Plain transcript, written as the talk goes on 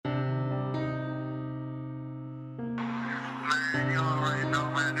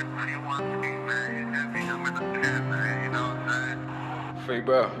Free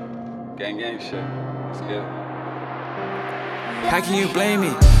bro. Gang shit. It's good. How can you blame me?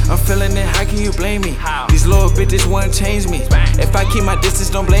 I'm feeling it, how can you blame me? These little bitches wanna change me. If I keep my distance,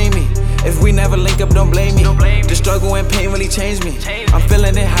 don't blame me. If we never link up, don't blame me. The struggle and pain really changed me. I'm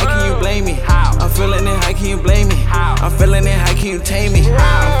feeling it, how can you blame me? I'm feeling it, how can you blame me? I'm feeling it, how can you tame me?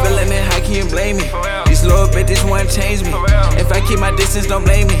 I'm feeling it, how can you blame me? These little bitches wanna change me. If I keep my distance, don't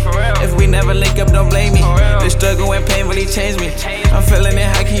blame me. If we never link up, don't blame me. The struggle and pain really changed me. I'm feeling it,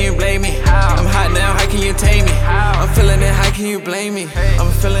 how can you blame me? I'm hot now, how can you tame me? I'm feeling it, how can you blame me?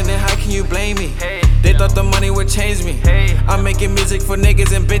 I'm feeling it, how can you blame me? They thought the money would change me. I'm making music for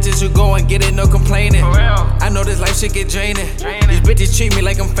niggas and bitches who go and get it, no complaining. I know this life shit get draining. These bitches treat me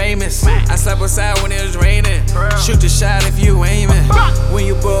like I'm famous. I slept outside when it was raining. Shoot your shot if you aiming. When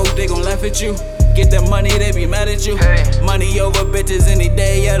you broke, they gon' laugh at you. Get that money, they be mad at you. Money over bitches any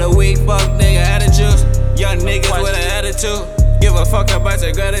day of the week. Fuck nigga attitudes. Young niggas with an attitude. Give a fuck about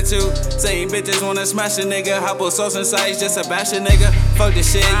your gratitude. Saying bitches wanna smash a nigga. Hop on sauce inside, just a bash a nigga. Fuck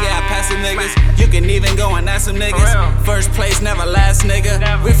this shit, yeah, I pass the niggas. You can even go and ask some niggas. First place, never last,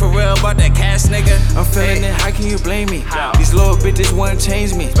 nigga. We for real about that cash, nigga. I'm feeling it, how can you blame me? These little bitches wanna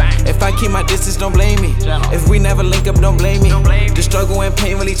change me. If I keep my distance, don't blame me. If we never link up, don't blame me. The struggle and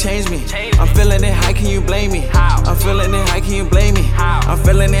pain really changed me. I'm feeling it, how can you blame me? I'm feeling it, how can you blame me? I'm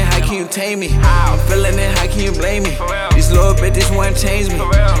feeling it, how can you tame me? I'm feeling it, how can you blame me? These little bitches wanna change me.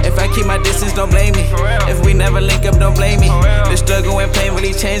 If I keep my distance, don't blame me. If we never link up, don't blame me. The struggle and pain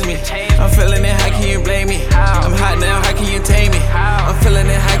really changed me. I'm feeling it, how can you blame me? I'm hot now, how can you tame me? I'm feeling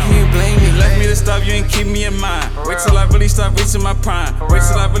it, how can you blame me? Left me to stop you and keep me in mind. Wait till I really start reaching my prime. Wait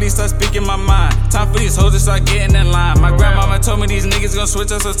till I really start speaking my mind. Time for these hoes to start getting in line. My grandmama told me these niggas gon'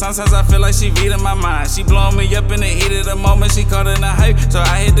 switch up, so sometimes I feel like she reading my mind. She blowing me up in the heat of the moment. She caught in the hype, so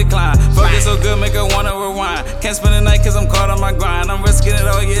I hit decline. Fuck it so good, make her wanna rewind. Can't spend the night cause I'm caught on my grind. I'm risking it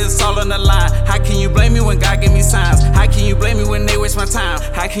all, yeah, it's all on the line. How can you blame me when God give me signs? How can you blame me when they waste my time?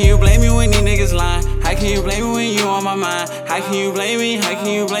 How can you blame me when these niggas lying? How can you blame me when you on my mind? How can you blame me? How can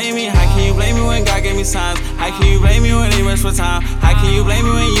you blame me? How can you blame me when God gave me signs? How can you blame me when they waste my time? How can you blame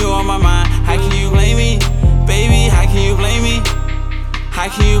me when you on my mind? How can you blame me? Baby, how can you blame me? How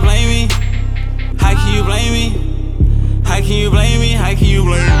can you blame me? How can you blame me? How can you blame me? How can you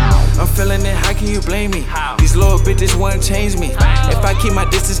blame me? I'm feeling it, how can you blame me? These little bitches wanna change me. If I keep my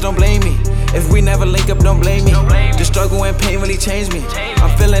distance, don't blame me. If we never link up, don't blame me. The struggle and pain really changed me.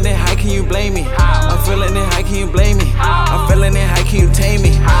 I'm feeling it, how can you blame me? I'm feeling it, how can you blame me? I'm feeling it, how can you tame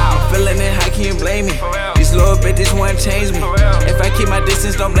me? I'm feeling it, how can you blame me? These little bitches wanna change me. If I keep my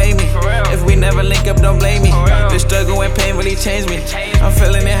distance, don't blame me. If we never link up, don't blame me. The struggle and pain really changed me. I'm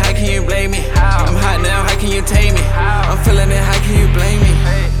feeling it, how can you blame me? I'm hot now, how can you tame me? I'm feeling it, how can you blame me?